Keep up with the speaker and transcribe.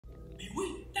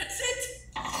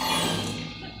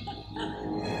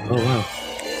Oh, wow.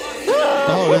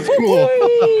 Oh, that's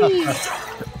cool.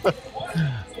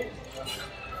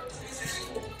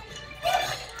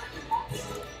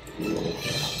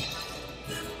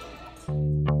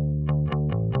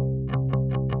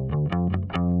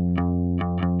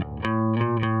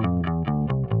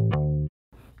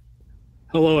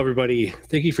 Hello, everybody.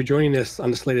 Thank you for joining us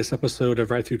on this latest episode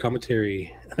of Ride Through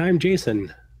Commentary. And I'm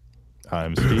Jason.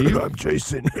 I'm Steve. I'm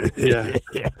Jason. Yeah.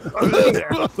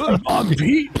 I'm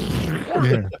Pete.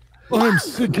 Yeah. I'm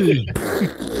Sicky.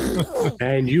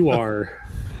 And you are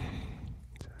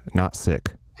Not sick.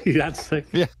 that's sick.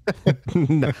 Yeah.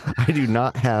 No, I do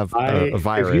not have a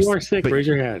virus. If you are sick, but, raise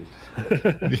your hand.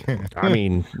 I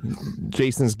mean,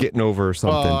 Jason's getting over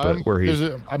something, but where he's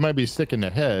I might be sick in the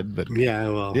head, but Yeah,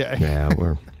 well. yeah,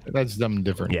 we're that's something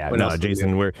different. yeah. What No, else do we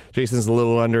Jason, Jason's a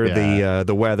little under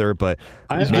the weather, but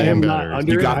I getting am not better.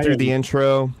 under. you got through the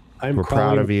intro. I'm We're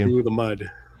proud of you. through the mud.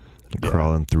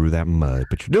 Crawling through that mud,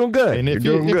 but you're doing good. And you're if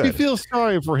doing you good. feel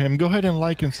sorry for him, go ahead and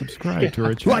like and subscribe to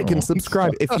our channel. Like and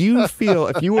subscribe if you would like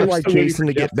Still waiting Jason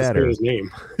for to Jeff get say better. His name.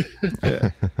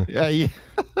 Yeah.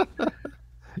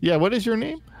 Yeah. What is your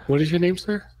name? What is your name,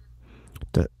 sir?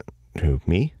 Who,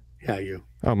 me? Yeah, you.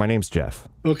 Oh, my name's Jeff.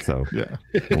 Okay. So, Yeah.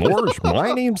 Lord,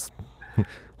 my name's.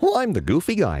 Well, I'm the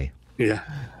goofy guy. Yeah.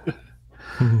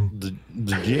 The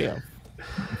Jeff.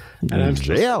 And I'm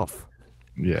Jeff.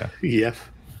 Yeah. Jeff.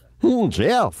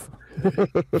 Jeff. My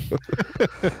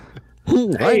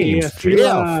Hey, name's if you,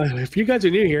 Jeff. if you guys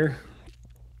are new here,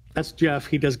 that's Jeff.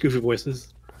 He does goofy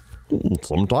voices.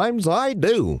 Sometimes I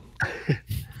do.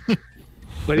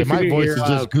 But And if my you're new voice here, is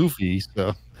just goofy,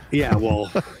 so yeah,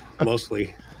 well,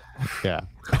 mostly. yeah.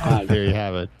 God, There you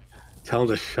have it. tell him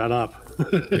to shut up.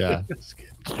 Yeah.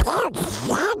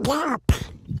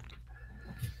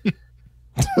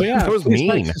 Well, yeah, That was please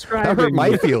like, mean. subscribe, That hurt and-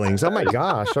 my feelings. Oh my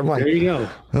gosh. I'm There like, you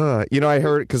go. I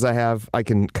heard it because I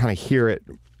can kind of hear it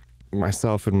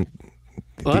myself and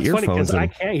Well, the that's funny earphones. because I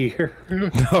And, can't hear.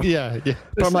 Yeah. Yeah.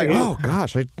 but I'm like, It's like- oh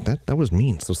gosh, that was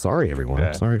mean. So sorry, everyone. Yeah.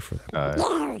 I'm sorry for that.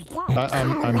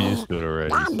 I'm used to it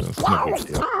already. So it's no big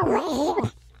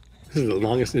deal. This is the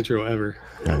longest intro ever.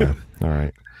 I know. All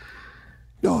right.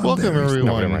 Welcome, everyone.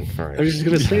 never mind. All I right. was just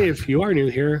going to say, if you are new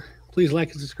here, please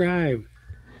like and subscribe,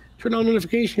 turn on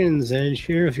notifications, and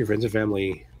share with your friends and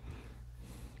family.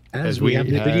 As we have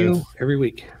the video every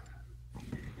week.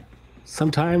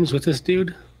 Sometimes with this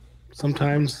dude,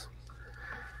 sometimes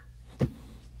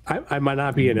I might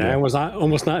not be in it. I was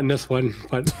almost not in this one,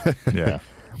 but Yeah.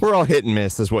 We're all hit and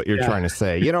miss, is what you're Yeah. trying to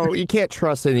say. You know, you can't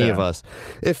trust any of us.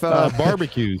 If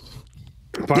Barbecues.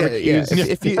 barbecues.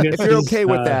 if you're okay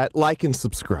with that, like and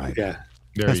subscribe. Yeah.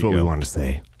 There That's you what go. we want to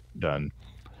say. Done.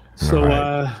 So,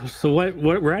 All so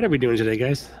what ride are we doing today,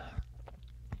 guys?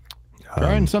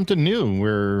 Trying something new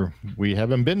where we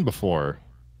haven't been before.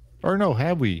 Or no,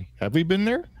 have we? Have we been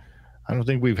there? I don't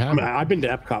think we've I had. mean, I've been to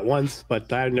Epcot once,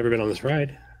 but I've never been on this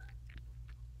ride.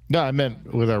 No, I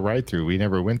meant with our ride through. We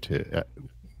never went to.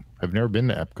 I've never been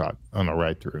to Epcot on a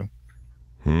ride through.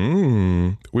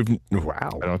 Wow.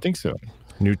 I don't think so.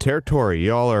 New territory.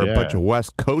 Y'all are a bunch Yeah. of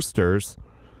West Coasters.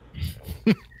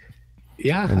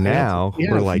 Yeah. And now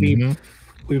yeah, we're like,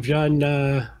 we've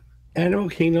done Animal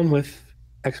Kingdom with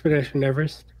Expedition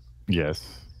Everest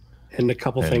Yes. and a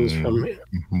couple things from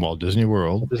Walt Disney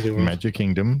World, Disney World. Magic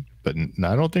Kingdom, but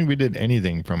I don't think we did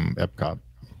anything from Epcot.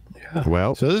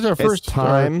 well, So this is our It's first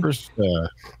time.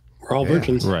 We're all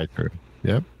virgins. ride through.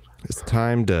 Yep. it's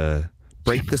time to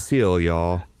break the seal,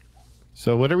 y'all.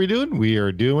 So what are we doing? We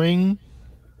are doing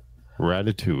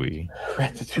Ratatouille.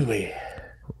 Ratatouille.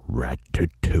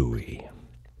 Ratatouille.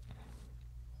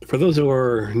 For those who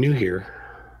are new here,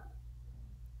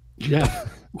 Jeff,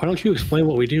 why don't you explain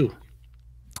what we do?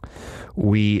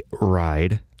 We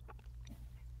ride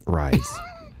rides.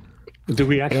 Do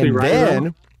we actually And ride then,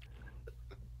 them?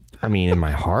 I mean, in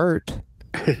my heart,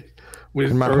 With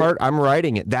in my or- heart, I'm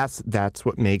riding it. That's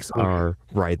what makes our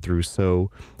ride through so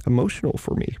emotional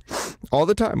for me. All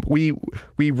the time, we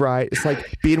ride. It's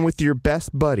like being with your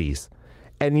best buddies,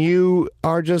 and you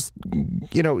are just,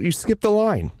 you skip the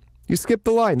line. You skip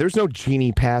the line. There's no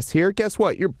genie pass here. Guess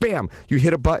what? You're bam. You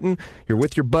hit a button. You're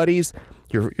with your buddies.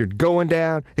 You're going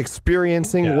down,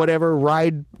 experiencing whatever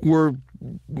ride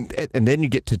and then you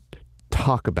get to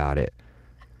talk about it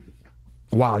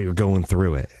while you're going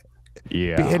through it.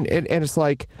 Yeah. And it's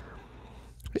like,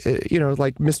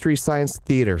 like Mystery Science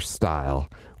Theater style,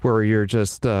 where you're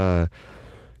just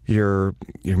you're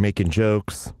making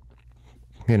jokes,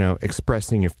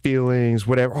 expressing your feelings,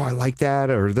 whatever. Oh, I like that,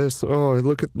 or this. Oh,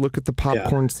 look at the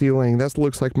popcorn ceiling. That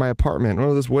looks like my apartment.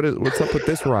 Oh, what's up with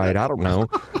this ride? I don't know.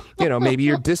 Maybe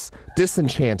you're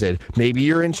disenchanted. Maybe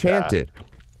you're enchanted.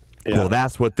 Yeah. Well,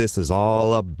 that's what this is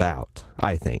all about,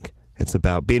 I think. It's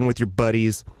about being with your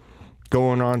buddies,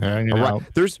 going on.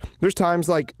 There's times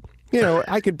like,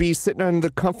 I could be sitting on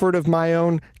the comfort of my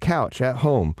own couch at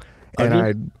home.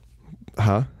 And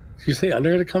Did you say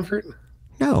under the comfort?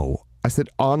 No. I said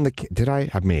on the, did I?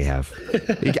 I may have.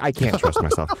 I can't trust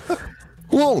myself.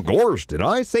 Well, gosh, did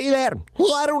I say that?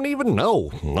 Well, I don't even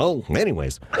know. No,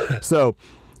 anyways. So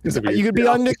you could be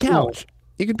on the couch.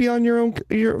 You could be on your own,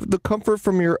 the comfort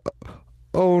from your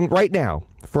own right now.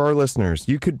 For our listeners,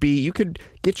 you could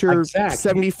get your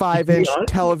 75-inch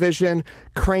television,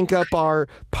 crank up our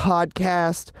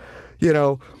podcast.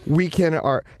 We can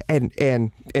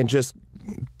and just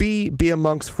be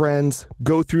amongst friends,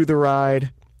 go through the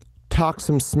ride, talk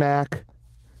some smack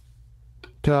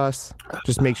to us.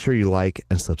 Just make sure you like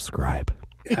and subscribe.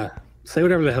 Yeah. Say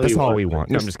whatever the hell That's you want. all we want.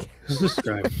 No, I'm just kidding. Just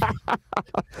subscribe.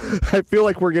 I feel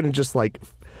like we're going to just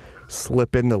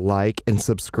slip in the like and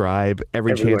subscribe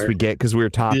everywhere. Chance we get, because we were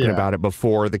talking about it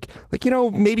before.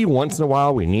 Maybe once in a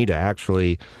while we need to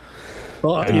actually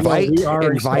invite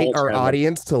our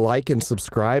audience to like and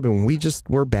subscribe, and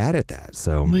we're bad at that.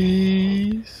 So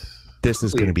this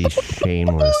is going to be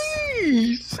shameless.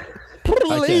 Please.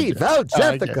 Oh,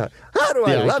 Jessica, how do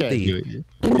I love thee?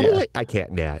 I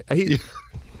can't. Yeah.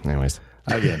 Anyways,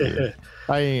 I can't do it.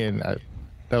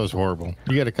 That was horrible.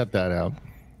 You got to cut that out.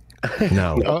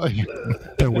 No.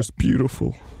 That was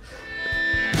beautiful.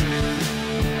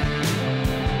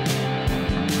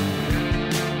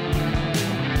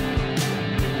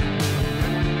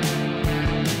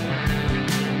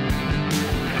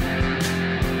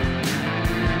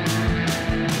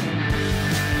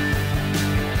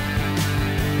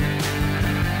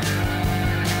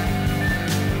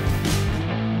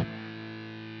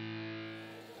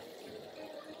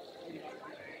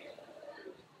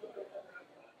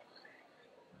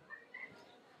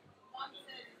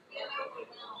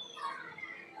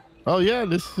 Oh yeah,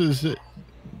 this is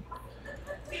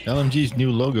LMG's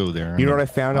new logo there. You know what I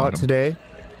found out today?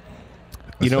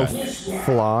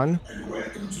 Flan,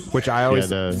 which I always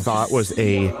thought was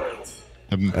a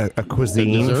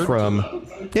cuisine from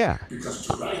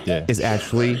is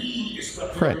actually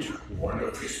French.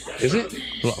 Is it?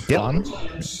 Flan?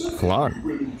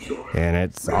 Flan. And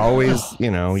it's always,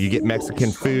 you get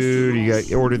Mexican food,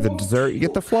 you order the dessert, you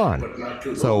get the flan.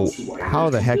 So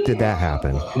how the heck did that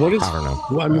happen? What is? I don't know.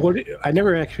 Well, I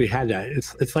never actually had that.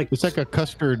 It's like a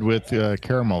custard with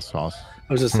caramel sauce.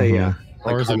 I was just saying, yeah.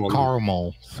 Or is it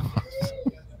caramel?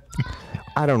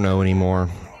 I don't know anymore.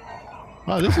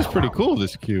 Oh, this is pretty cool,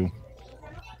 this queue.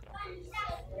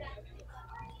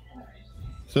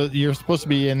 So you're supposed to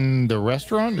be in the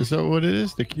restaurant? Is that what it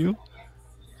is, the queue?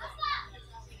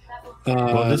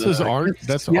 Well, this is art.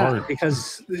 That's art.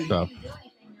 Because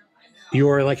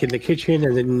you're in the kitchen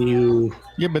and then you...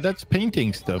 Yeah, but that's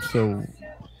painting stuff, so...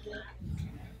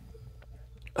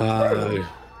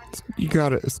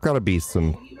 It's gotta be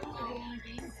some...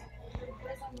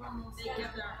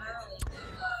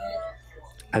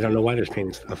 I don't know why there's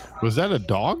painting stuff. Was that a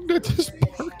dog that just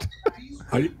barked?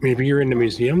 Maybe you're in the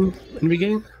museum in the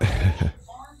beginning? I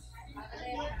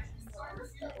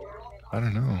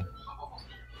don't know.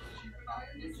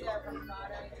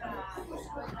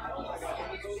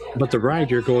 But the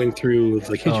ride, you're going through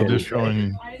the kitchen. Oh, they're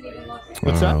showing...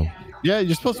 What's that? Yeah,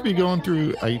 you're supposed to be going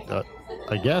through,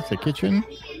 I guess, a kitchen.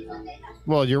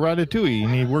 Well, you're Ratatouille,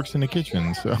 and he works in the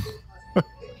kitchen, so...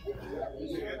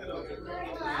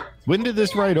 When did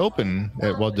this ride open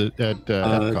at Epcot?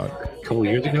 A couple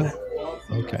years ago.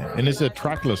 Okay. And it's a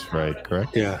trackless ride,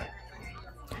 correct? Yeah.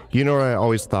 You know what I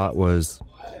always thought was...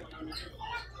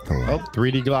 Oh,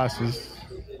 3D glasses.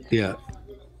 Yeah.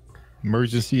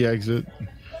 Emergency exit.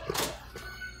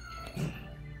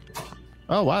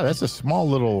 Oh, wow. That's a small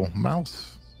little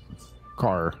mouse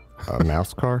car. A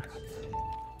mouse car?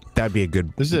 That'd be a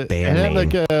good band name.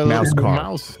 Like a mouse car.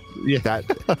 Mouse. Yeah.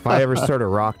 If I ever start a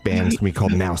rock band, it's going to be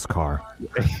called Mouse Car.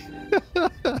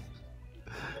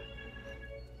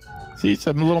 See, it's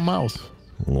a little mouse.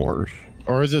 Lord.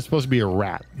 Or is it supposed to be a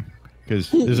rat?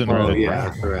 Because isn't it a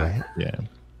rat? Right. Yeah.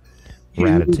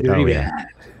 Ratatouille. Oh, yeah.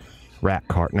 Rat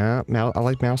car. No, I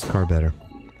like Mouse Car better.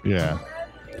 Yeah.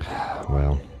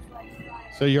 Well.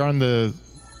 So you're on the...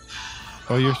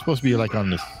 Oh, you're supposed to be on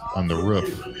the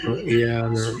roof.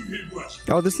 Yeah.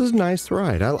 Oh, this is a nice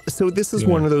ride. So this is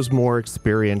one of those more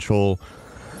experiential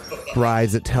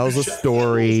rides that tells a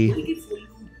story.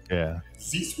 Yeah.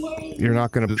 You're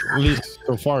not going to... At least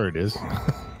so far it is.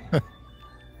 I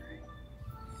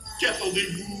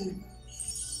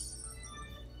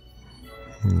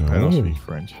don't speak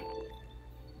French.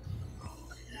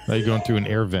 Now you're going through an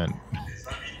air vent.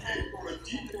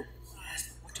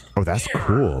 Oh, that's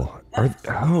cool.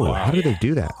 How do they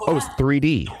do that? Oh, it's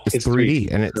 3D. It's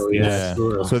 3D, and it's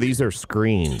so these are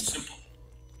screens.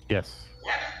 Yes.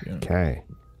 Yeah. Okay.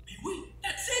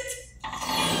 That's it.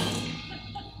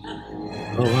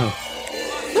 Oh wow.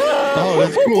 Oh,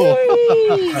 that's cool.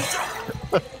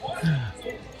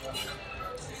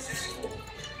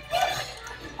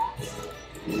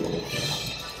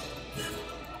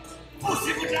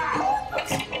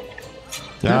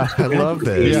 Yeah, I love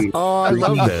this. Yeah. Oh, I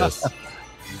love this.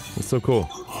 It's so cool.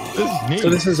 This is neat. So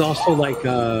this is also like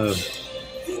the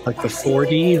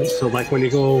 4D. So like when you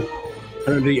go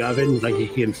under the oven, like you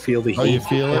can feel the heat. Oh, you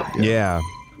feel it? Yeah.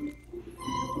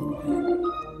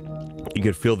 You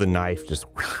could feel the knife just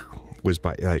whiz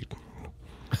by,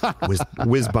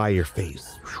 whiz by your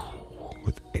face.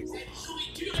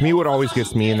 To me, what always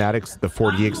gets me in that the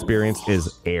 4D experience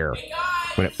is air.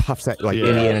 When it puffs out, like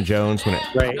Indiana Jones, when it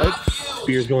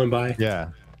beer's going by. Yeah.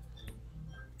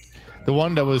 The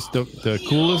one that was the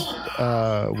coolest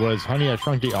was Honey, I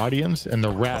Shrunk the Audience, and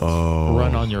the rats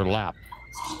run on your lap.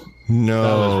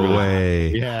 No way.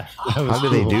 Yeah. How do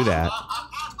they do that?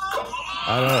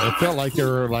 I don't know. It felt like they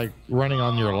were like running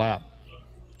on your lap.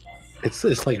 It's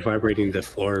like vibrating the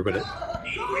floor, but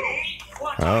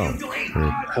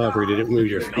however, did it move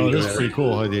your feet? Oh, that's pretty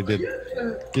cool how they did.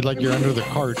 Did like you're under the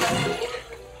cart.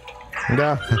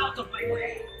 Yeah.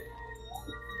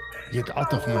 Get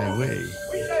out of my way.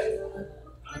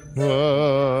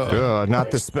 Whoa.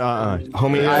 Not the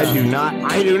homie. I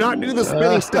do not do the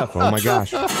spinning stuff. Oh my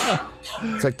gosh.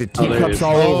 It's like the teacups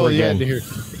all over again.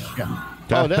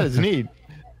 Oh, that is neat.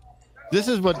 This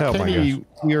is what Kenny,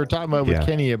 we were talking about with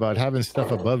Kenny about having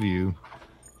stuff above you.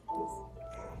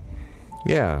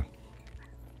 Yeah.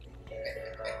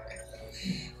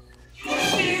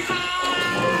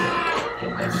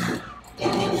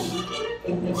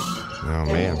 Oh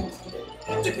man.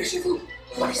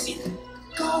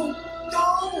 Go!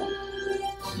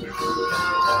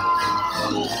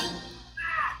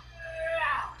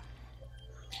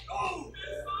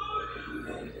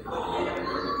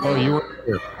 Oh, you were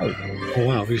here. Oh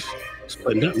wow, we're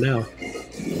splitting up now.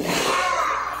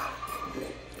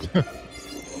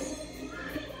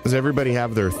 Does everybody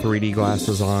have their 3D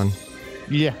glasses on?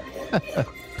 Yeah.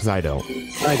 Because I don't.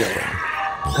 I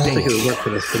don't think it would work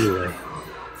for this anyway.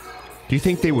 Do you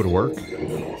think they would work?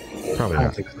 Probably I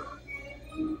not. don't think so.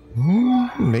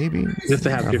 Maybe. You have to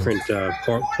have different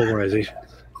polarizations.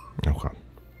 Okay.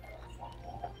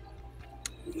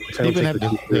 They even have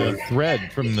the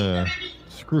thread from the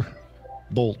screw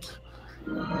bolt.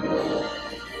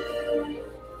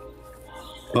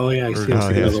 Oh yeah, I see.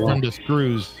 It's from the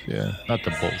screws. Yeah, not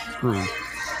the bolts, screws.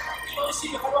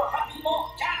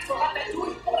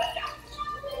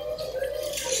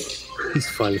 He's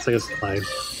fun. It's like a slide.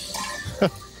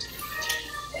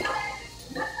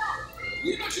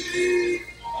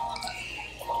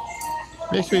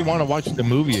 Makes me want to watch the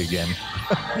movie again.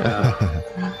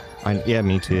 Yeah,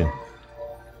 me too.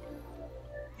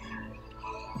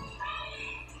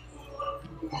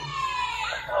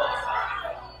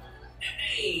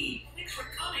 Hey, thanks for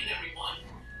coming, everyone.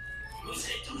 Vous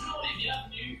êtes toujours les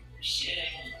bienvenus chez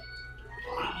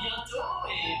Remy. À bientôt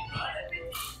et bon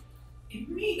appétit. Et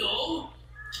Mino.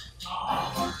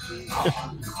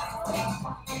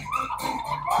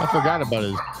 I forgot about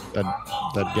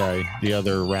that guy, the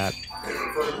other rat,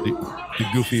 the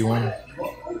goofy one.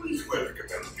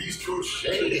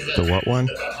 The what one?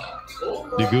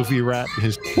 The goofy rat,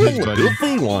 his The buddy.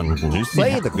 goofy one. Did you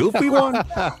say the goofy one?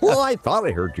 Well, I thought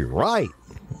I heard you right.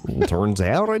 Turns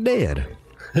out I did.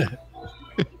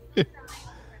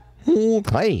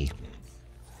 Hey.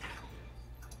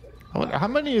 How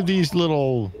many of these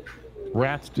little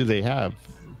rats do they have?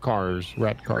 Cars,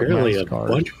 rat cars, Apparently mouse a cars.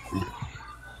 bunch.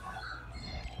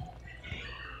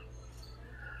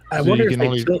 I wonder if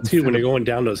they tilt too when they're going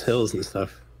down those hills and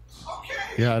stuff.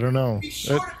 Yeah, I don't know.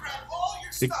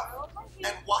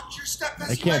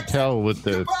 I can't tell with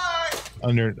the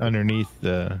underneath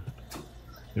the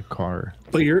car.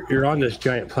 But you're on this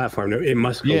giant platform. It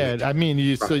must go. Yeah, I mean,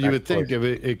 you would think of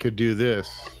it could do this.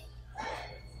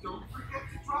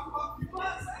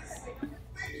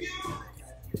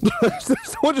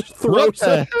 Someone just throws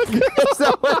it. Is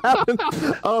that what happened?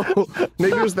 Oh,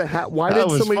 maybe it was the hat. Why did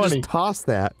somebody just toss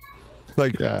that?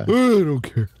 Like, I don't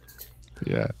care.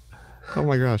 Yeah. Oh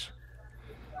my gosh.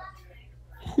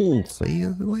 See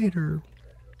you later.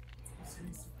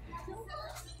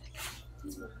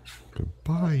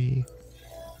 Goodbye.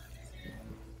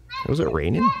 Was it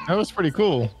raining? That was pretty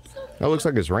cool. That looks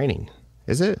like it's raining.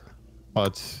 Is it? Oh,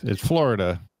 it's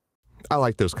Florida. I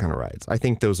like those kind of rides. I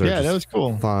think those are that was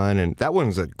cool. Fun, and that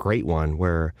one's a great one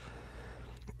where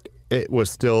it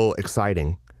was still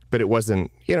exciting, but it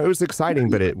wasn't, you know, it was exciting,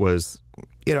 but it was,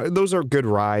 you know, those are good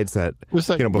rides that, It was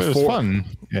like, you know, before, it was fun.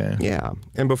 Yeah. Yeah.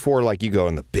 And before, like, you go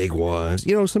in the big ones,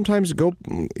 you know, sometimes you go,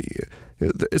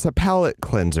 it's a palate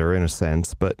cleanser in a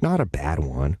sense, but not a bad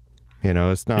one. You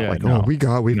know, it's not like, oh, we've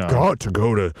got to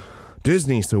go to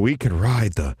Disney so we can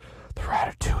ride the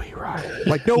Ratatouille ride.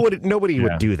 Like, nobody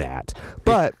would do that.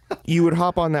 But you would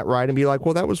hop on that ride and be like,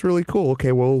 well, that was really cool.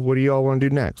 Okay, well, what do y'all want to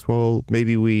do next? Well,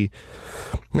 maybe we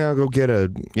now go get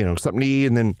something to eat,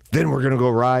 and then we're gonna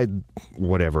go ride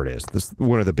whatever it is. This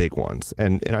one of the big ones.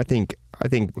 And I think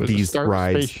these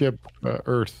rides, Spaceship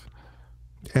Earth.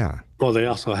 Yeah. Well, they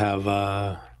also have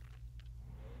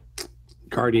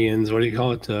Guardians. What do you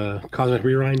call it? Cosmic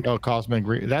Rewind. Oh,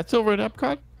 that's over at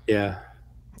Epcot. Yeah.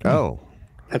 Oh.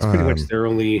 That's pretty much their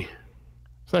only.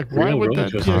 It's like, why would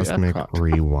that be Cosmic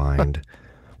Rewind?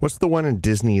 What's the one in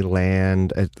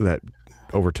Disneyland that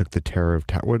overtook the Tower of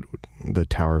Terror? The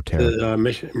Tower of Terror. The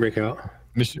Mission Breakout.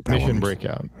 Mission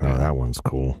Breakout. Oh, that one's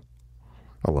cool.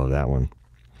 I love that one.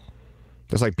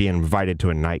 It's like being invited to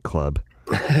a nightclub,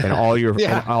 and all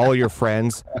your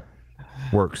friends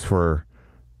works for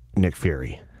Nick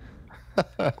Fury.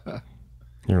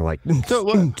 You're like,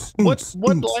 so what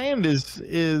land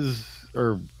is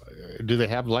or do they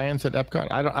have lands at Epcot?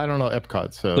 I don't know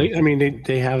Epcot. So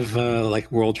they have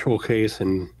like World Showcase,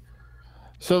 and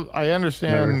so I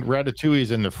understand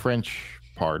Ratatouille's in the French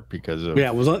part because of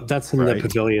that's in the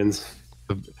pavilions.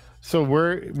 So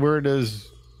where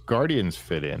does Guardians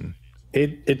fit in?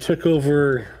 It took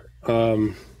over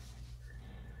the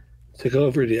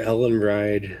Ellen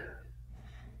ride,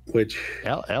 which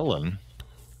Ellen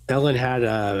had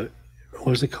what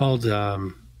was it called?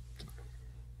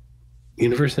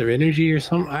 Universe of Energy or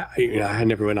something. I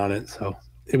never went on it, so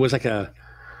it was like a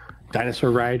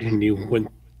dinosaur ride, and you went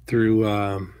through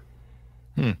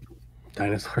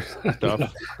dinosaurs.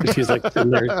 She's like, I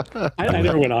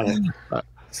never went on it,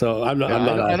 so I'm not.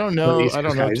 I don't know.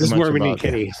 This is more me and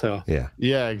Kenny. So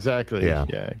yeah, exactly.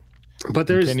 Yeah. But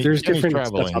there's different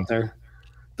stuff out there.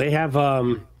 They have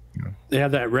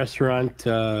that restaurant.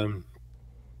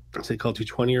 What's it called?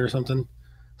 220 or something?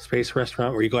 Space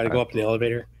restaurant where you got to go up in the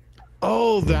elevator.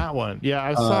 Oh, that one. Yeah,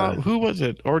 I saw. Who was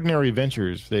it? Ordinary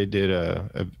Ventures. They did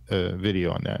a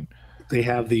video on that. They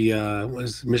have the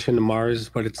Mission to Mars,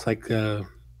 but it's like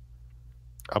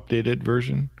updated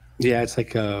version. Yeah, it's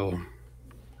like a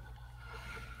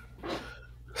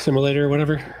simulator or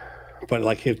whatever. But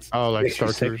like it's like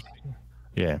Star Tours.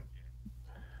 Yeah.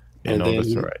 And no,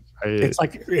 that's all right.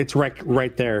 It's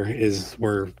right there is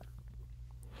where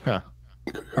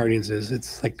Guardians is.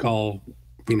 It's like all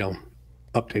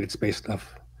updated space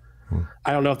stuff.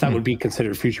 I don't know if that would be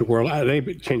considered Future World. They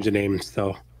changed the names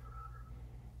though.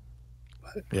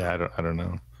 Yeah, I don't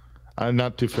know. I'm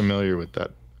not too familiar with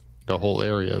the whole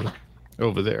area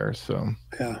over there. So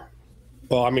yeah.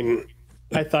 Well, I mean,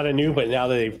 I thought I knew, but now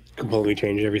they've completely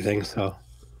changed everything. So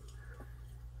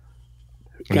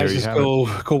guys, just go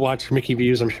watch Mickey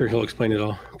Views. I'm sure he'll explain it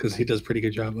all because he does a pretty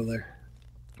good job over there.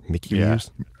 Mickey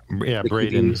Views. Yeah,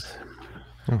 Braden.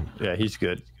 Yeah, he's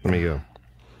good. Let me go.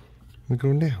 We're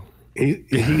going down.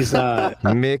 He's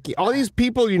Mickey. All these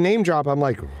people you name drop, I'm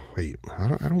like, wait, I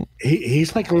don't.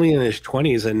 He's like only in his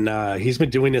 20s, and he's been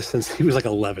doing this since he was like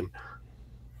 11.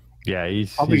 Yeah,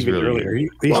 he's even really earlier.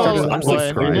 He started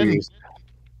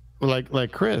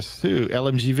like Chris too.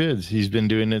 LMG Vids. He's been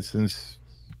doing it since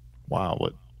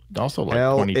also like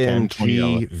LMG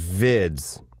 2010,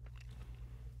 Vids.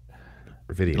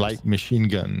 Videos. Light Machine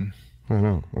Gun. I don't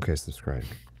know. Okay, subscribe.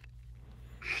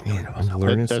 Man,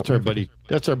 that's our buddy.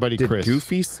 That's our buddy. Did Chris.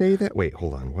 Goofy say that? Wait,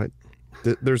 hold on. What?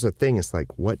 There's a thing. It's like,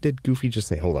 what did Goofy just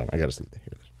say? Hold on, I gotta see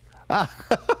that.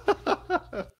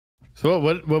 So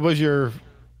what was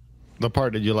the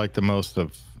part that you liked the most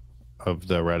of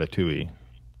the Ratatouille?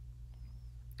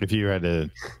 If you had to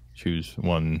choose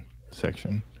one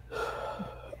section.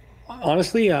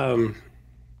 Honestly, I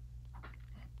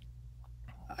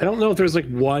don't know if there's like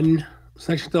one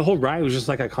section. The whole ride was just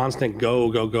like a constant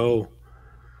go, go, go.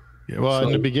 Yeah, well,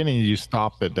 in the beginning, you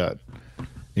stop at that, and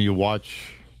you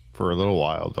watch for a little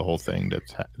while the whole thing.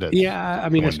 That's I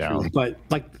mean, it's true. But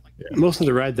like most of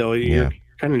the ride, though, you're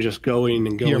kind of just going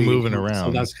and going. You're moving around.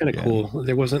 So that's kind of cool.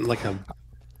 There wasn't like there's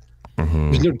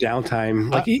no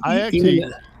downtime. Like I actually.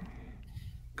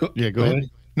 Go ahead.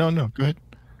 No, go ahead.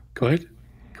 Go ahead.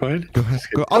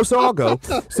 Oh, so I'll go.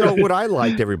 So what I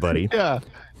liked, everybody. Yeah.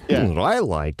 What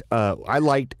I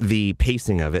liked the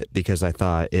pacing of it because I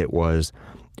thought it was,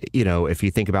 if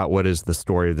you think about what is the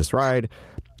story of this ride,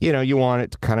 you want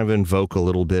it to kind of invoke a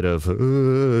little bit of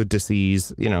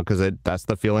disease, because that's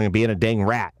the feeling of being a dang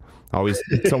rat. Always,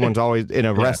 someone's always in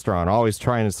a restaurant, always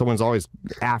trying to, someone's always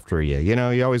after you. You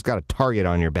know, you always got a target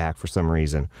on your back for some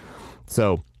reason.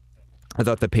 So I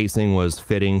thought the pacing was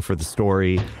fitting for the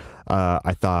story.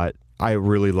 I thought I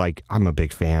really I'm a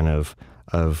big fan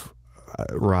of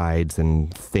rides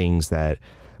and things that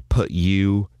put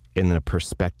you in the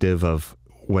perspective of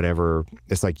whatever.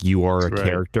 It's like you are a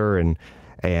character, and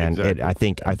exactly.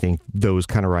 I think those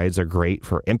kind of rides are great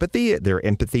for empathy. They're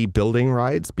empathy building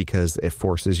rides because it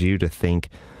forces you to think,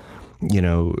 you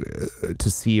know, to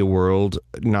see a world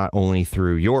not only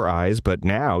through your eyes, but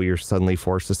now you're suddenly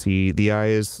forced to see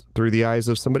through the eyes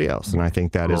of somebody else. And I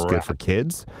think that is good for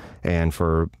kids and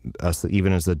for us,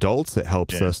 even as adults. It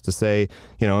helps us to say,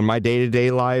 you know, in my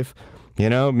day-to-day life, you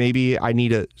know, maybe I need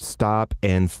to stop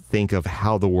and think of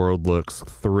how the world looks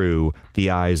through the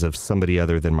eyes of somebody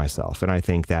other than myself. And I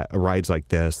think that rides like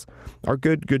this are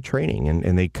good training,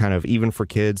 and they kind of, even for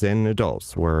kids and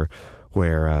adults, where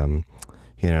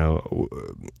you know,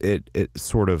 it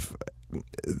sort of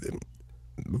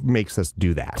makes us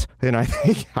do that. And I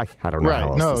think I don't know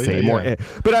how else to say more.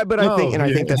 But I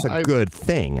think that's a good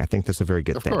thing. I think that's a very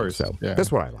good thing. Of course, so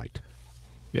that's what I liked.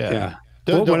 Yeah.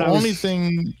 The only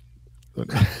thing. You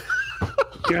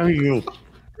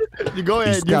go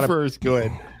ahead. You first. Go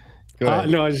ahead.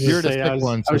 No, I was just saying. I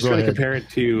was trying to compare it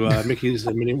to Mickey's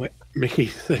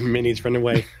and Minnie's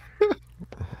Runaway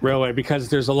Railway, because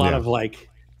there's a lot of like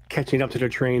catching up to the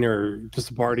train or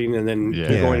disembarking and then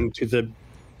going to the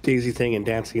Daisy thing and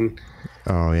dancing.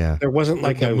 Oh yeah. There wasn't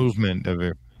like a movement of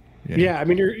it. Yeah, I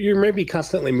mean you're maybe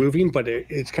constantly moving, but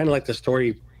it's kind of like the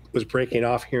story was breaking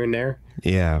off here and there.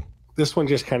 Yeah. This one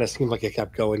just kind of seemed like it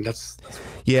kept going. That's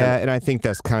and I think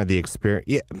that's kind of the experience.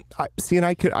 Yeah, and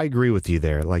I agree with you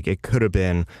there. Like it could have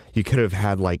been, you could have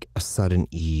had like a sudden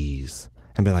ease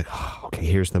and be like, oh, okay,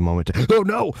 here's the moment. Oh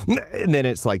no! And then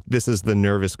it's like, this is the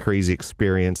nervous, crazy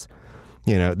experience.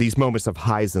 You know, these moments of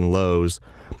highs and lows.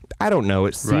 I don't know.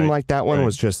 It seemed like that one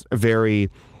was just very,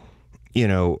 you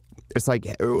know, it's like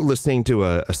listening to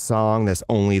a song that's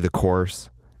only the chorus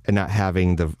and not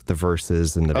having the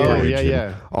verses and the bridge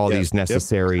and all these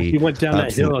necessary. You went down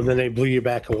that hill and then they blew you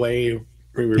back away.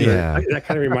 That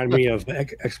kind of reminded me of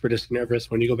Expedition Everest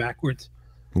when you go backwards.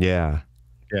 Yeah.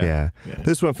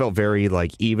 This one felt very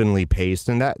like evenly paced,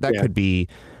 and that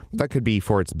could be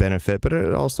for its benefit, but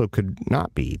it also could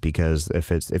not be, because if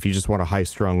you just want a high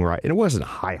strung ride, and it wasn't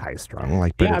high strung,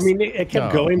 like, but I mean it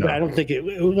kept going, but I don't think it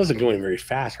wasn't going very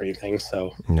fast or anything.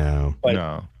 So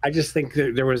I just think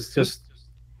that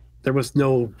there was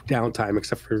no downtime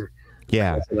except for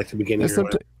like the beginning.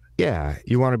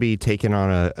 You want to be taken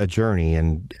on a journey,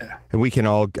 and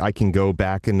I can go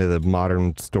back into the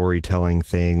modern storytelling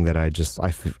thing that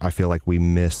I feel like we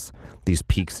miss these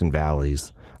peaks and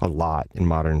valleys a lot in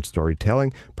modern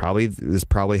storytelling. This is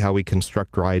probably how we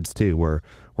construct rides too, where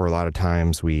a lot of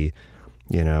times we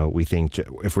think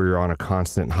if we were on a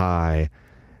constant high,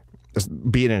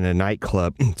 being in a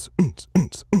nightclub,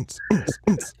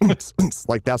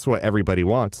 like that's what everybody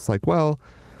wants. It's like, well,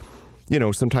 you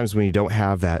know, sometimes when you don't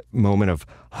have that moment of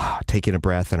taking a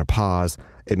breath and a pause,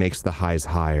 it makes the highs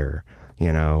higher,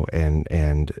 you know, and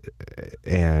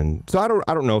so I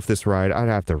don't know if this ride, I'd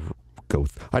have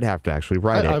to actually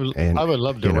ride it. And I would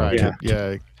love to ride it.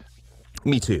 Yeah.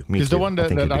 Me too. Because the one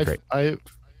that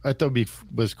I thought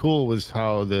was cool was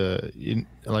how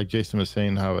like Jason was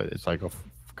saying, how it's like a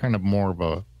kind of more of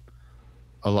a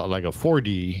lot like a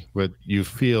 4D, but you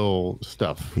feel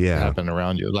stuff happen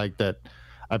around you, like that.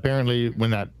 Apparently, when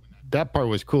that part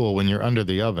was cool, when you're under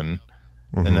the oven,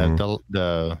 and that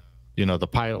the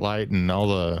pilot light and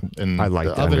all I like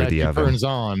the oven actually burns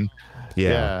on.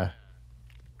 Yeah,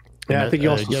 I think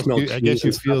you also smell cheese. I guess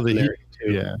you feel the heat.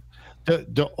 Yeah.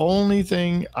 The only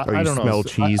thing I don't know. Smell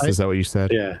cheese? Is that what you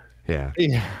said? Yeah.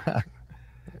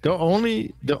 The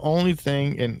only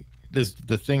thing, and this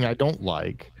the thing I don't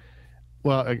like.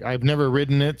 Well, I've never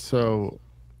ridden it, so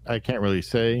I can't really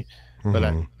say.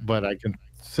 But I can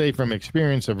say from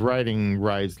experience of riding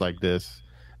rides like this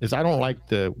is I don't like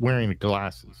the wearing the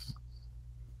glasses.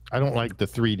 I don't like the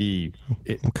 3D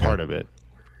part of it.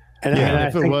 And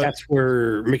I think that's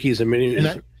where Mickey's and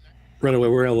Minnie's Runaway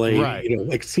Railway, you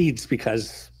know, exceeds,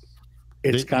 because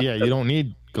it's got you don't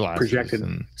need glasses,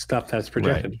 projected stuff that's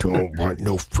projected. Don't want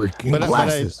no freaking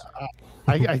glasses.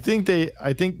 But I think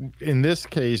in this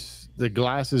case the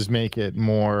glasses make it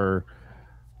more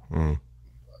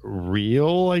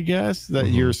real, I guess, that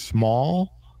you're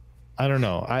small. I don't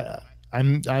know.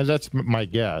 I'm that's my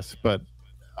guess, but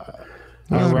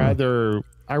I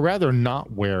rather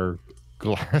not wear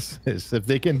glasses if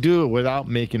they can do it without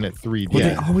making it 3D. Well,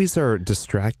 they always are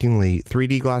distractingly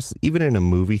 3D glasses, even in a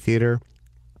movie theater.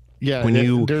 Yeah, when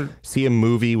you see a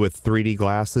movie with 3D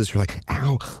glasses, you're like,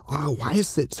 ow, why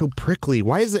is it so prickly?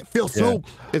 Why does it feel so?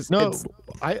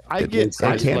 I get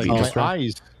my right.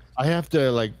 eyes. I have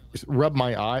to like rub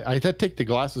my eye. I have to take the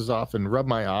glasses off and rub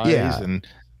my eyes and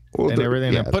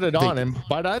everything, and put it on. And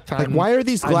by that time, like, why are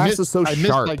these glasses so sharp? I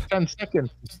missed like 10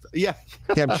 seconds. Yeah.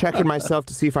 Yeah, I'm checking myself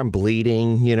to see if I'm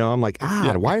bleeding. You know, I'm like,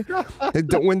 why?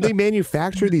 When they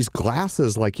manufacture these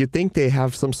glasses, like, you'd think they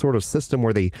have some sort of system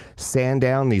where they sand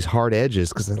down these hard edges,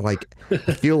 because like, I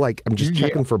feel like I'm just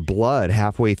checking for blood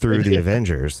halfway through the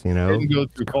Avengers. You know, didn't go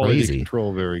through quality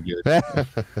control very good.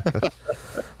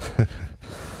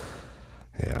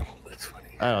 Yeah, that's funny.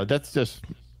 I don't know. That's just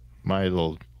my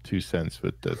little 2 cents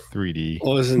with the 3D.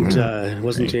 Well,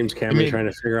 wasn't James Cameron trying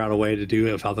to figure out a way to do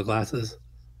it without the glasses?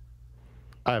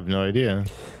 I have no idea.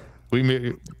 You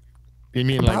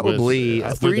mean probably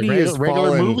like 3D is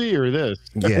regular movie or this?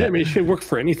 Yeah, I mean, it should work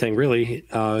for anything really.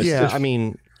 I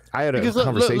mean, I had a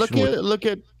conversation. Look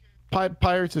at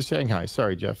Pirates of Shanghai.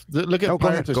 Sorry, Jeff. Look at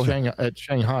Pirates of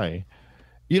Shanghai.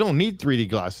 You don't need 3D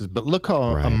glasses, but look how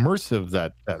immersive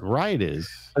that ride is.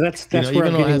 That's where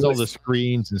even though it has all the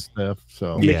screens and stuff.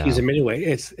 So Mickey's a Minnie.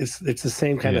 It's the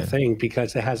same kind of thing,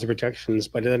 because it has the projections,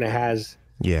 but then it has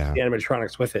the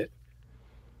animatronics with it.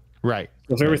 Right.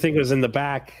 So if everything was in the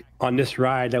back on this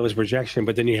ride, that was projection,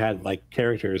 but then you had like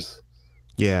characters.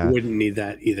 Yeah, you wouldn't need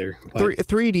that either.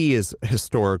 3D is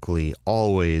historically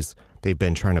always, they've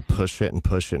been trying to push it and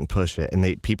push it and push it, and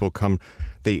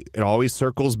it always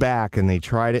circles back, and they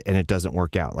tried it and it doesn't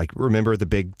work out. Like, remember the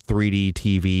big 3D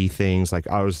TV things? Like,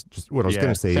 I was going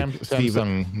to say,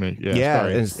 Samsung,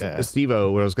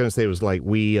 Steve-O, what I was going to say was like,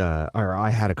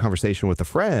 I had a conversation with a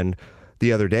friend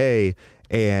the other day,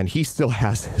 and he still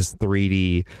has his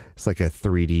 3D. It's like a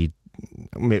 3D.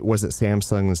 Was it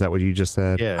Samsung? Is that what you just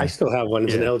said? Yeah, I still have one.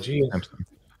 It's an LG.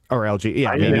 Or LG.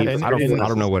 Yeah, I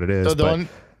don't know what it is. So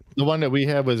the one that we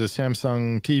have was a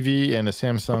Samsung TV and a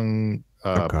Samsung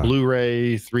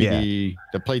Blu-ray 3D.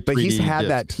 The plate. But he's had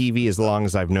that TV as long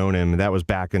as I've known him. That was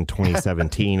back in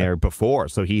 2017 or before.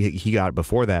 So he got it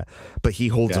before that. But he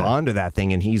holds on to that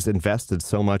thing, and he's invested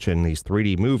so much in these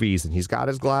 3D movies, and he's got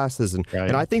his glasses, and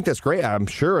I think that's great. I'm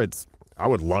sure I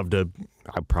would love to.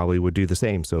 I probably would do the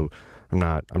same. So I'm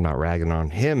not ragging on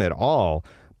him at all.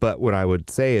 But what I would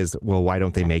say is, well, why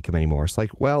don't they make them anymore? It's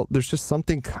like, well, there's just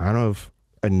something kind of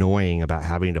annoying about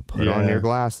having to put on your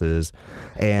glasses,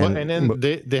 and then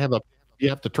they have you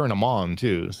have to turn them on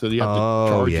too, so you have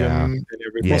to charge them and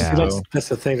everything. Yeah, so that's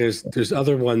the thing. There's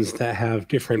other ones that have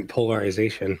different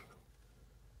polarization,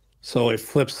 so it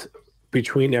flips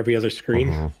between every other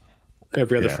screen,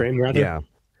 every other frame rather. Yeah,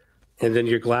 and then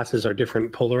your glasses are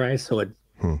different polarized, so it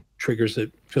triggers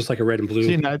it just like a red and blue.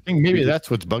 See, and I think maybe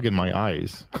that's what's bugging my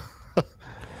eyes.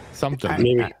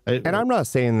 Something. And I'm not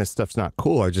saying this stuff's not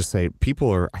cool. I just say I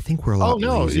think we're a lot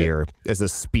easier as a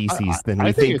species than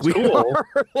we think we are.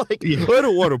 Like, I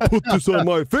don't want to put this on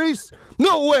my face.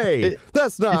 No way.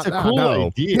 That's not. It's a cool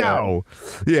idea. No.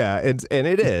 Yeah, and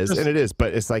it is.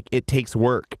 But it's like, it takes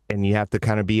work, and you have to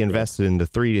kind of be invested in the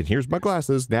 3D. And here's my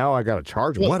glasses. Now I got to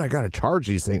charge. I got to charge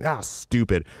these things.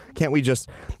 Stupid. Can't we just?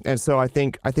 And so I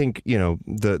think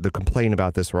the complaint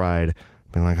about this ride,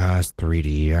 being like, it's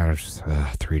 3D,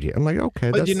 3D. I'm like,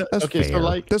 okay, that's fair. So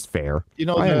like, that's fair.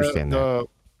 I understand that.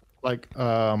 Like,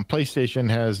 PlayStation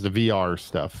has the VR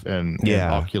stuff and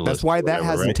Oculus. That's why that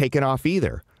hasn't taken off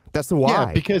either. That's the why.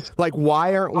 Yeah, because like,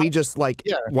 why aren't we just like?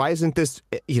 Why isn't this?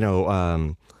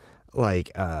 Ready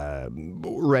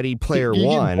Player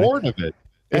One? Get bored of it.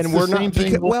 And we're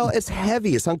not. Well, it's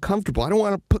heavy. It's uncomfortable. I don't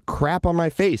want to put crap on my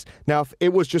face. Now, if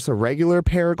it was just a regular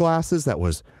pair of glasses, that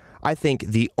was. I think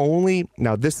this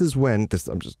is when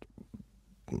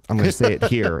I'm going to say it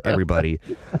here, everybody.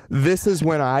 This is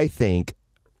when I think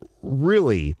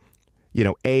really,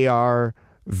 AR,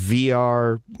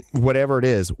 VR, whatever it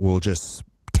is, will just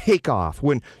take off.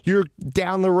 When you're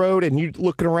down the road and you're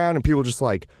looking around and people just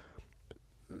like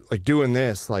doing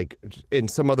this, like in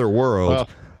some other world.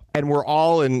 And we're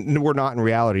not in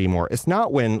reality anymore. It's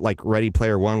not when like Ready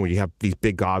Player One, where you have these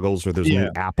big goggles or those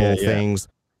new Apple things.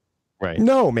 Right.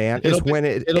 No, man. It'll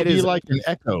be like an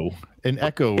Echo.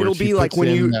 It'll be like when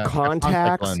you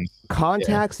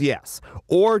contacts, yes,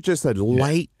 or just a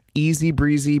light, easy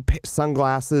breezy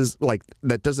sunglasses, like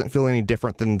that doesn't feel any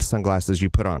different than the sunglasses you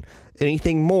put on.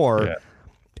 Anything more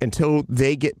until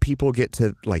people get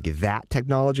to like that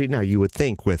technology. Now you would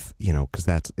think with because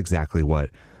that's exactly what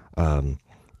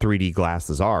 3D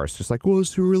glasses are. It's just like, well,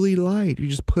 it's really light. You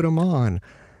just put them on.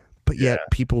 But yet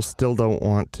people still don't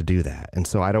want to do that. And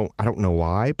so I don't know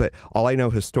why, but all I know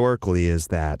historically is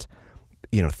that,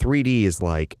 3D is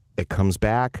like, it comes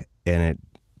back and it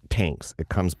tanks. It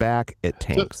comes back, it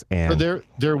tanks. And so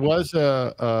there was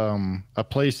a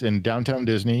place in downtown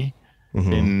Disney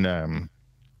in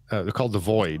called the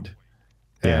Void,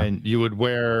 and you would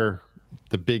wear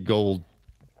the big gold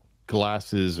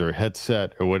glasses or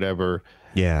headset or whatever.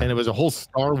 Yeah, and it was a whole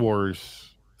Star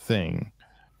Wars thing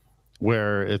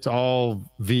where it's all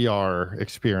VR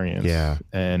experience. Yeah,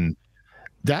 and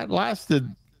that lasted,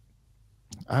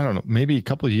 I don't know, maybe a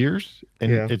couple of years,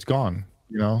 and it's gone.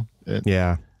 You know.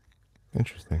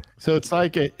 Interesting. So it's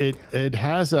like it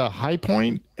has a high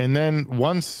point, and then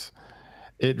once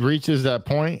it reaches that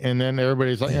point, and then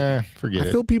everybody's like, forget it.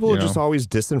 I feel people are just always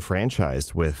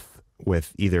disenfranchised with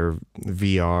either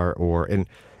VR or and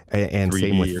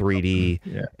same with 3D.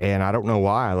 And I don't know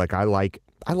why. Like I like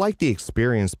the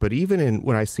experience, but even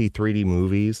when I see 3D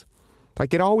movies,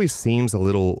 like it always seems a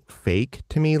little fake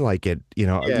to me. Like it,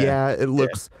 it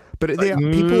looks, but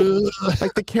people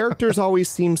like the characters always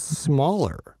seem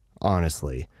smaller.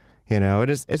 Honestly,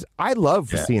 I love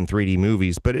seeing 3D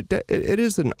movies, but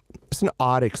it's an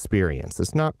odd experience.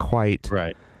 It's not quite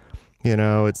right.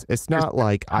 It's not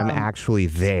like I'm actually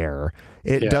there.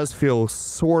 It does feel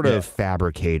sort of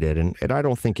fabricated, and I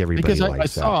don't think everybody likes that.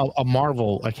 Because I saw a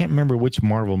Marvel, I can't remember which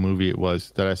Marvel movie it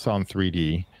was that I saw in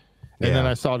 3D, and then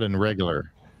I saw it in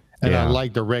regular, and I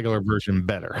liked the regular version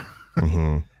better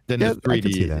than the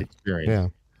 3D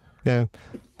experience. Yeah.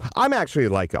 I'm actually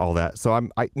like all that. So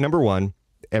number one,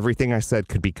 everything I said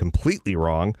could be completely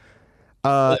wrong.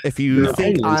 If you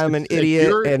think I'm an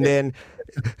idiot, and then,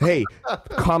 hey,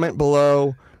 comment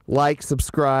below, like,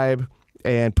 subscribe,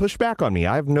 and push back on me.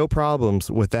 I have no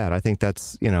problems with that. I think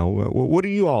that's, what do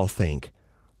you all think?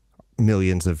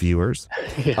 Millions of viewers.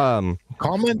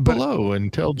 Comment below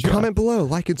and tell Jeff. Comment below,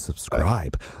 like and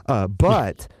subscribe.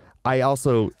 But I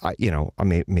also,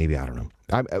 maybe, I don't know.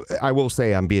 I will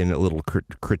say I'm being a little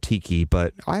critiquey,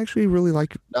 but I actually really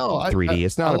like 3D.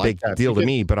 It's not a big deal to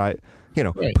me, but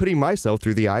putting myself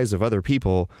through the eyes of other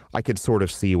people, I could sort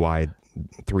of see why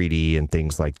 3D and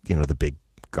things like, the big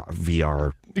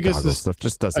VR stuff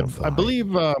just doesn't fly.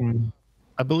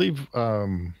 I believe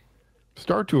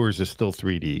Star Tours is still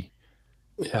 3D.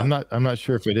 Yeah. I'm not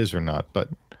sure if it is or not, but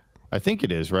I think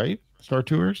it is, right? Star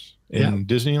Tours in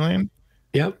Disneyland.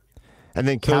 Yep. And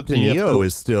then Captain EO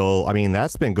is still,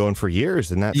 that's been going for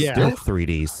years, and that's still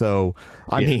 3D. So,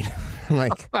 I mean,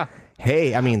 like, hey,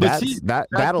 that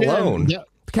alone.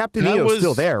 Captain EO is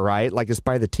still there, right? Like, it's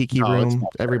by the Tiki Room.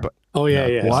 Everybody. Oh,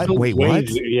 yeah. What? Wait, what?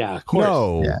 Yeah, of course.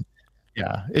 No.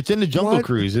 Yeah. It's in the Jungle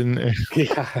Cruise.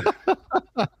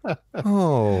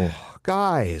 Oh,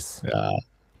 guys. Yeah.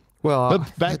 Well,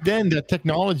 but back then, that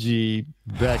technology,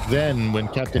 when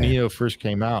Captain EO first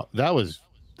came out, that was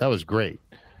great.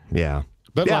 Yeah.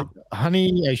 But like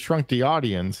Honey, I Shrunk the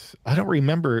Audience, I don't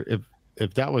remember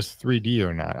if that was 3D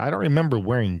or not. I don't remember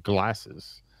wearing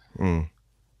glasses. But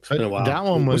that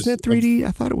one was... Wasn't it 3D?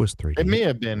 I thought it was 3D. It may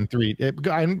have been 3D.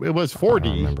 It was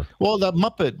 4D. Well, the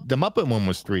Muppet one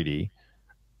was 3D.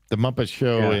 The Muppet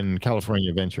Show in California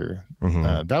Adventure.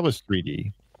 That was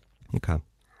 3D. Okay.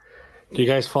 Do you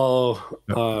guys follow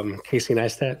Casey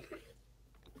Neistat?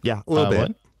 Yeah, a little bit.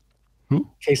 What? Who?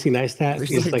 Casey Neistat.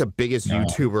 He's like the biggest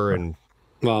YouTuber in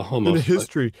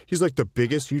history. He's like the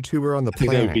biggest YouTuber on the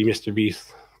planet. That would be Mr.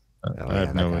 Beast. I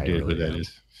have no idea who that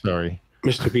is. Sorry.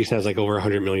 Mr. Beast has like over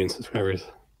 100 million subscribers.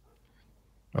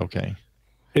 Okay.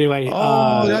 Anyway.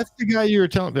 That's the guy you were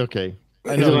telling me. Okay.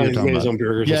 I know you're talking about. His own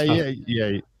burgers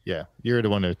yeah. You're the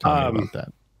one that told me about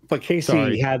that. But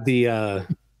Casey had the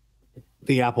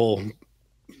Apple, what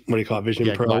do you call it,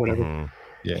 Vision Pro, whatever.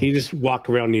 Yeah. He just walked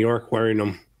around New York wearing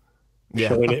them.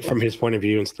 Showing it from his point of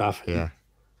view and stuff. Yeah.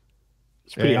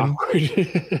 It's pretty awkward.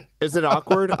 Is it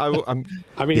awkward?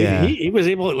 He was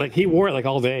able to, he wore it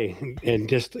all day, and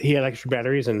he had extra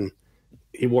batteries, and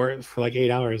he wore it for 8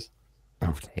 hours.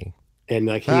 Okay. And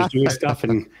he was doing stuff,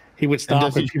 and he would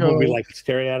stop, and people would be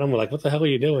staring at him, what the hell are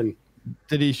you doing?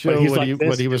 Did he show what he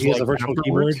was like? A virtual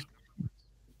keyboard.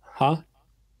 Huh?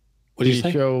 What did he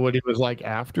show what he was like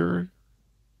after?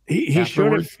 He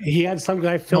showed it. He had some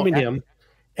guy filming him.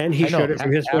 And he showed it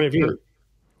from his point of view.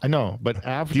 I know, but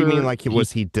after... Do you mean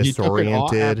was he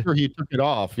disoriented? After he took it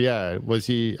off, yeah. Was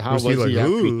he after he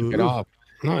took it off?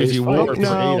 No, he wore it for 8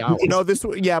 hours. No, this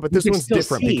one's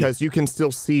different because you can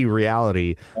still see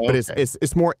reality, but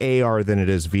it's more AR than it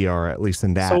is VR, at least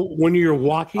in that. So when you're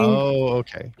walking... Oh,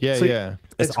 okay. Yeah.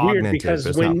 It's weird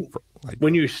because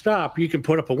when you stop, you can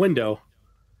put up a window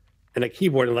and a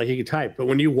keyboard and you can type, but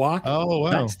when you walk,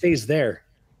 that stays there.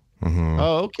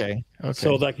 Oh, okay.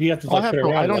 So you have to.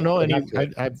 I don't know any.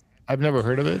 I've never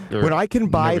heard of it. When I can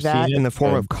buy that in the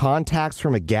form of contacts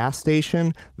from a gas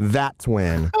station, that's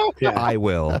when Yeah. I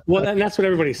will. Well, and that's what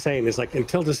everybody's saying is like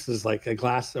until this is like a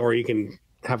glass or you can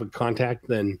have a contact,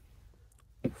 then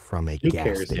From a who gas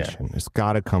cares? station. It's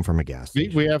got to come from a gas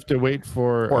station. We have to wait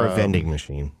for or a vending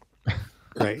machine.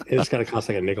 Right. It's got to cost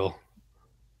like a nickel.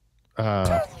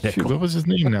 Shoot, what was his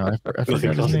name now? I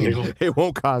forgot his name. Nickel. It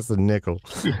won't cost a nickel.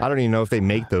 I don't even know if they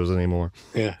make those anymore.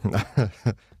 Yeah.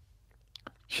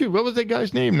 Shoot, what was that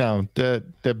guy's name now?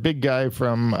 The big guy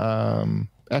from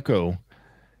Echo,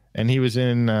 and he was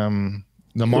in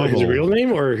the Marvel. His real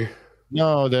name or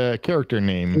no, the character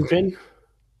name. Kingpin?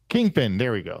 Kingpin.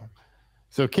 There we go.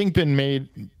 So Kingpin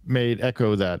made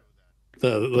Echo that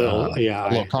The little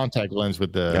little contact lens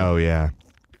with the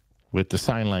with the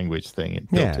sign language thing it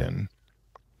built in.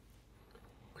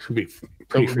 Should be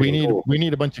We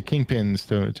need a bunch of Kingpins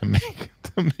to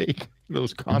make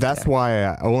those contacts. That's why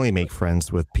I only make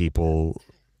friends with people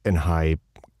in high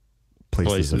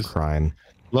places of crime.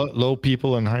 Low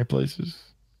people in high places,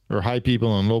 or high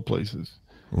people in low places.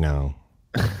 No,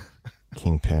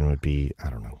 Kingpin would be. I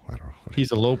don't know.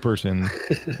 He's a low person,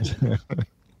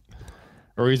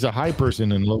 or he's a high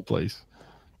person in low place.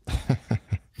 I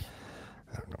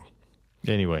don't know.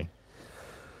 Anyway,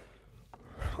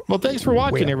 well, thanks for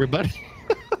watching, everybody.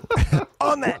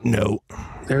 On that note,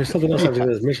 there was something else I was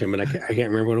in this mission, but I can't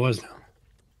remember what it was now.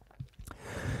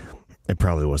 It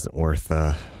probably wasn't worth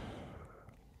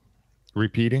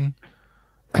repeating.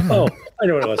 Oh, I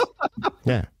know what it was.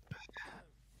 Yeah.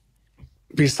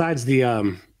 Besides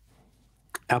the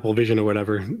Apple Vision or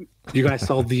whatever, you guys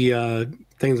saw the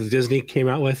thing that Disney came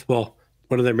out with? Well,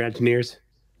 one of their Imagineers.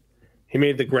 He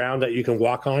made the ground that you can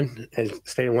walk on and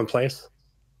stay in one place.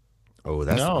 Oh,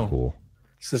 that's cool.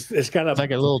 It's got it's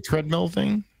like a little treadmill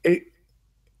thing.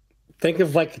 Think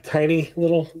of like tiny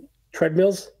little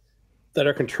treadmills that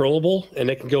are controllable and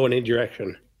they can go in any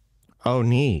direction. Oh,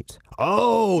 neat.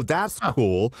 Oh, that's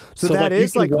cool. So that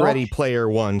is like Ready Player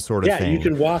One sort of thing. Yeah, you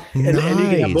can walk and you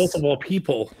can have multiple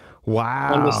people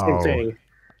on the same thing.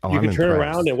 Oh, you can turn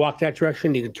around and walk that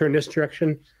direction. You can turn this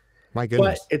direction. My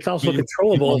goodness. But it's also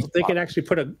controllable. They can actually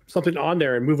put something on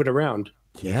there and move it around.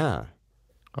 Yeah.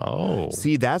 Oh.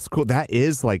 See, that's cool. That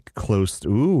is like close.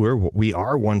 Ooh, we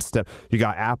are one step. You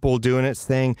got Apple doing its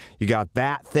thing. You got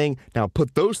that thing. Now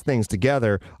put those things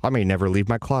together. I may never leave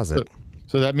my closet.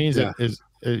 So that means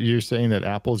you're saying that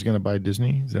Apple's going to buy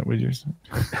Disney? Is that what you're saying?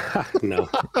 No.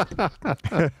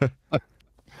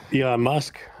 Elon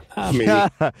Musk. Maybe.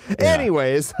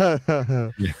 Anyways.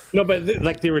 No, but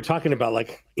like they were talking about,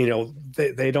 like, you know,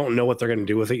 they don't know what they're going to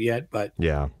do with it yet. But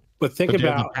But think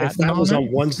about if that was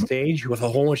on one stage with a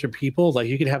whole bunch of people, like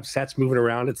you could have sets moving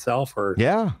around itself, or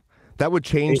that would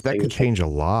change. That could change a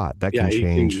lot. That can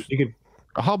change. You could.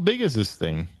 How big is this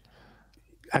thing?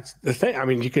 That's the thing. I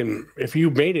mean, you can, if you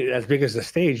made it as big as the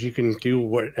stage, you can do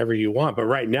whatever you want. But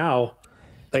right now,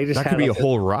 they just that could be a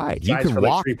whole ride. You can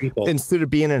walk instead of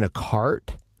being in a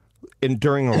cart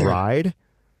during a ride.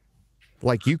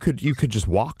 Like you could just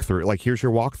walk through. Like here's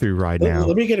your walkthrough ride now.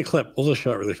 Let me get a clip. We'll just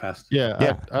show it really fast.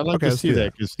 Yeah. I'd like to see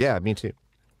that. Yeah, me too.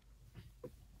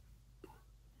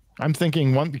 I'm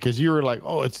thinking because you were like,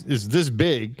 oh, it's this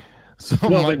big. So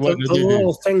well, like, the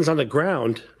little things on the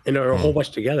ground and are a whole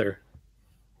bunch together.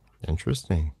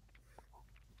 Interesting.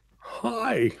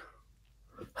 Hi.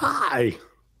 That's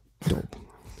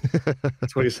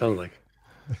what he sounds like.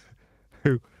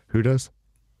 Who does?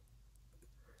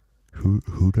 Who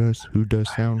does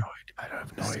sound? I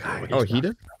have no idea. Oh, he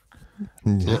did?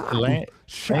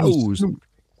 Shows.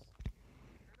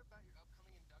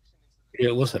 Yeah,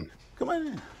 listen. Come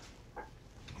on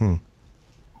in.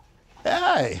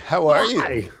 Hi, how are you?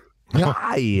 Hi.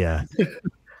 Hi,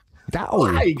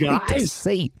 guys.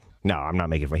 No, I'm not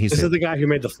making fun. This is the guy who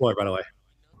made the floor, by the way.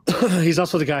 He's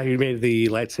also the guy who made the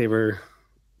lightsaber,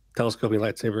 telescoping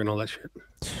lightsaber, and all that shit.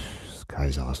 This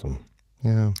guy's awesome.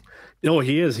 Yeah. No,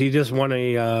 he is. He just won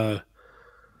I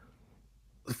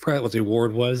forgot what the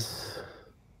award was.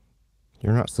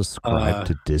 You're not subscribed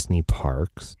to Disney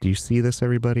parks. Do you see this,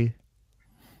 everybody?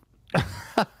 I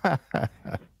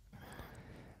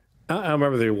don't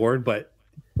remember the award, but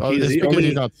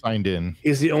he's not signed in.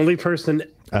 He's the only person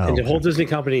in the whole Disney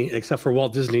company, except for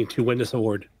Walt Disney, to win this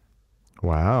award.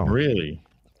 Wow. Really?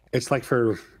 It's like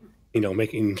for,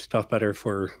 making stuff better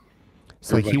for...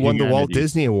 It's like he won the Walt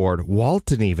Disney Award. Walt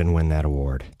didn't even win that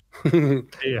award.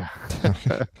 Yeah.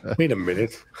 Wait a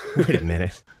minute.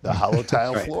 The hollow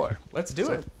tile floor. Let's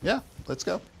do it. Yeah, let's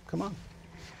go. Come on.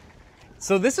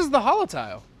 So this is the hollow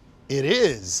tile. It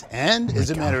is. And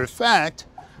as a matter of fact,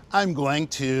 I'm going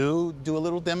to do a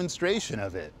little demonstration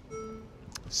of it.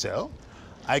 So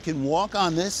I can walk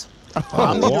on this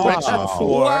omnidirectional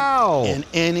floor in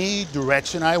any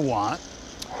direction I want.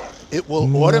 It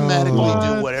will automatically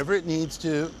do whatever it needs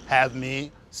to have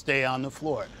me stay on the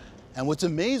floor. And what's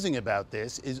amazing about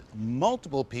this is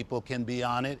multiple people can be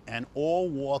on it and all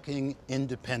walking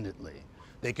independently.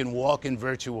 They can walk in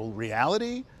virtual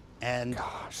reality and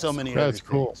so many other things.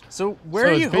 Cool. So where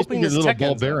are you hoping this little tech ball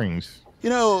ends up? bearings? You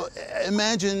know,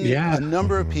 imagine a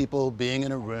number of people being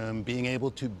in a room, being able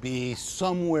to be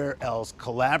somewhere else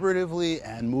collaboratively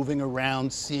and moving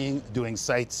around, doing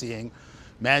sightseeing.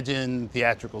 Imagine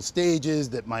theatrical stages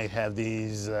that might have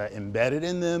these embedded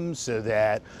in them so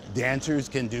that dancers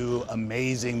can do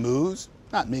amazing moves.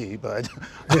 Not me, but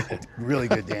really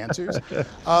good dancers.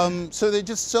 So there's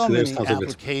just so many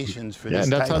applications for this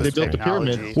type of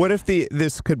technology. What if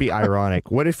this could be ironic?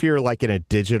 What if you're like in a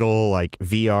digital like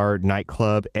VR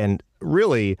nightclub and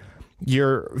really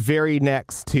you're very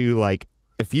next to like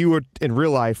if you were in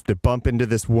real life to bump into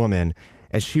this woman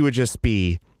and she would just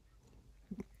be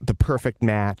the perfect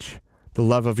match, the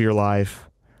love of your life,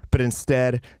 but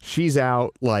instead she's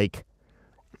out like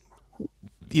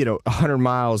 100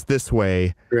 miles this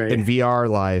way in VR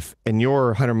life, and you're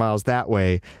 100 miles that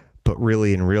way, but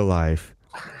really in real life,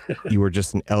 you were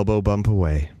just an elbow bump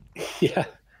away. Yeah.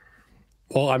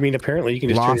 Well, I mean, apparently you can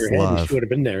just turn your head and she would have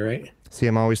been there, right? See,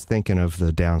 I'm always thinking of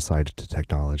the downside to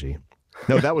technology.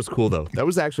 No, that was cool though. That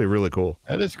was actually really cool.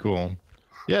 That is cool.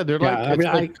 Yeah, they're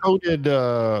like coated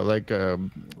like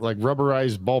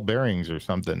rubberized ball bearings or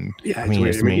something. Yeah,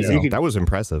 it's amazing. That was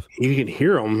impressive. You can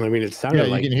hear them. I mean, it sounded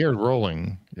like you can hear it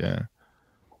rolling. Yeah.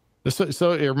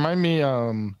 So it reminded me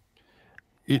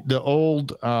the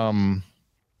old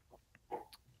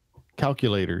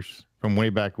calculators from way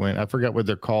back when. I forgot what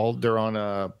they're called. They're on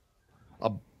a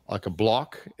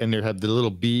block, and they have the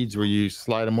little beads where you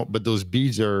slide them up. But those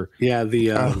beads are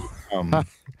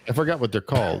I forgot what they're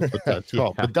called, but that's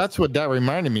called. But that's what that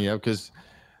reminded me of, because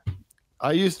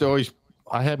I used to always,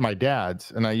 I had my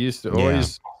dad's, and I used to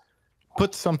always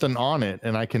put something on it,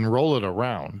 and I can roll it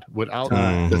around without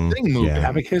the thing moving.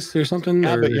 Abacus or something?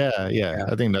 Yeah.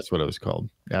 I think that's what it was called.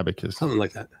 Abacus. Something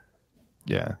like that.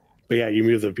 Yeah. But yeah, you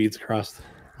move the beads across.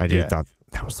 I did thought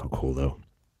that was so cool though.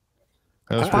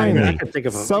 Finally, I could think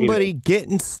of somebody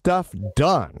getting stuff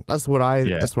done. That's what I'm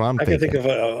thinking. I can think of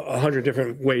 100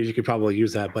 different ways you could probably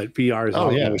use that, but VR is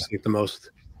obviously the most.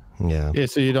 Yeah. Yeah.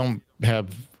 So you don't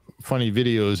have funny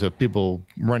videos of people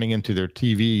running into their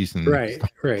TVs and right.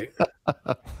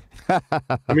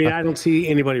 I mean, I don't see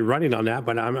anybody running on that,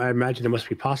 but I imagine it must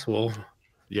be possible.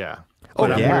 Yeah. Oh,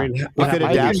 yeah. If it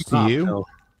adapts to you, so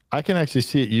I can actually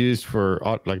see it used for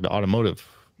like the automotive.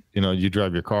 You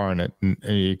drive your car on it,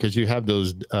 because you have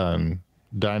those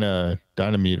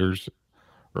dynameters,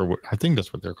 or what, I think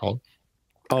that's what they're called.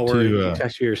 Oh, where you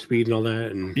test your speed and all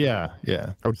that, and yeah.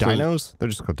 Oh, dynos? They're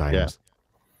just called dynos.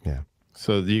 Yeah.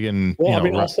 So you can. Well, I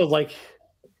mean, also like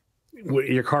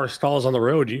your car stalls on the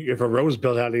road. If a road's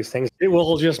built out of these things, it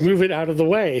will just move it out of the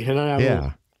way.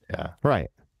 And right.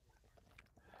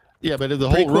 Yeah, but if the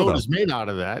whole road is made out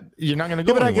of that, you're not going to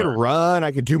go anywhere. I could run.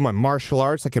 I could do my martial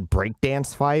arts. I could break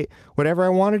dance, fight, whatever I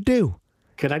want to do.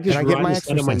 Could I just run and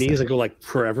stand on my knees and go like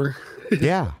forever?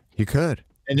 Yeah, you could.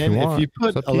 And then if you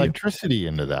put electricity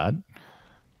into that.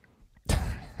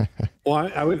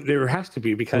 Well, there has to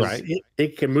be, because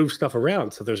it can move stuff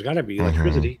around. So there's got to be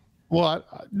electricity. Well,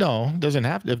 no, it doesn't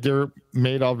have to. If they're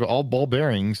made of all ball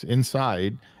bearings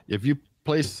inside, if you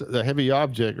place the heavy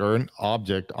object or an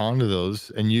object onto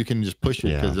those, and you can just push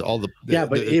it, because all the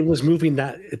but it was moving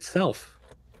that itself.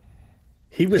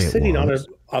 He was sitting on a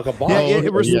ball. Yeah,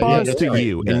 it responds to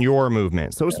you and your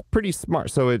movement, so it's pretty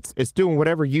smart. So it's doing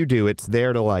whatever you do. It's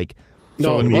there to like.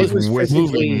 No, it was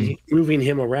physically moving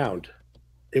him around.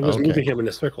 It was moving him in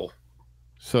a circle.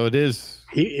 So it is.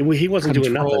 He wasn't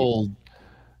doing nothing.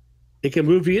 It can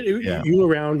move you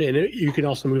around, and you can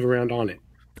also move around on it.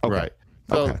 Okay. Right.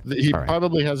 So he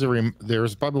probably has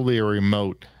there's probably a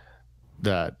remote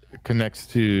that connects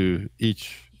to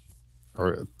each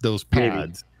or those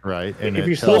pads, right? And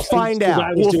we'll find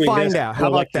out. We'll find out. How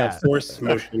about that? Force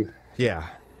motion. Yeah.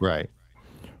 Right.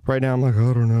 Right now, I'm like,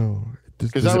 I don't know.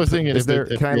 Because I was thinking,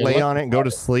 can I lay on it and go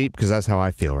to sleep? Because that's how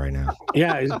I feel right now.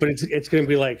 Yeah, but it's going to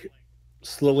be like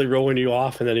slowly rolling you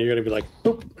off, and then you're going to be like,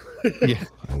 boop. Yeah.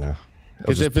 I know.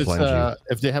 Because if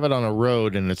they have it on a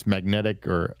road and it's magnetic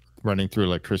or running through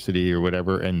electricity or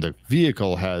whatever, and the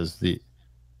vehicle has the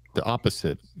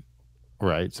opposite,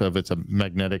 right? So if it's a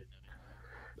magnetic,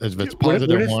 if it's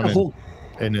positive one,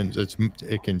 and then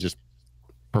it can just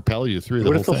propel you through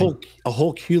the whole thing. What if a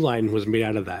whole queue line was made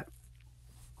out of that?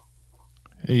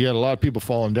 You had a lot of people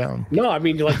falling down. No, I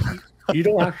mean, like, you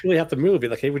don't actually have to move.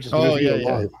 Like, it would just move you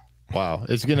along. Wow,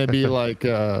 it's gonna be like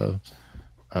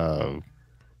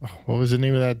what was the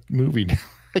name of that movie?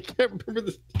 I can't remember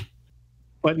this.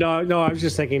 But no, I was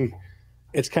just thinking,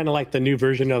 it's kind of like the new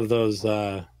version of those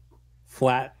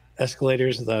flat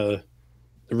escalators, the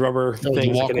rubber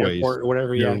things like an airport or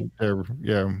whatever.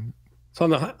 Yeah. So on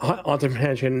the Haunted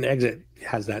Mansion exit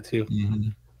has that too. Mm-hmm.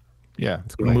 Yeah,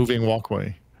 it's a moving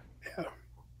walkway. Yeah.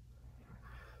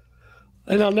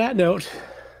 And on that note,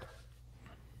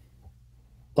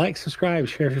 like, subscribe,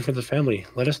 share for the family.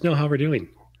 Let us know how we're doing.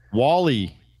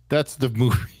 Wall-E, that's the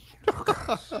movie.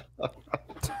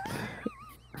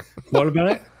 What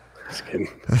about it? Just kidding.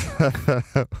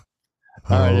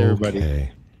 All right,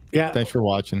 everybody. Yeah. Thanks for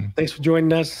watching. Thanks for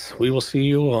joining us. We will see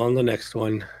you on the next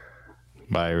one.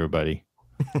 Bye, everybody.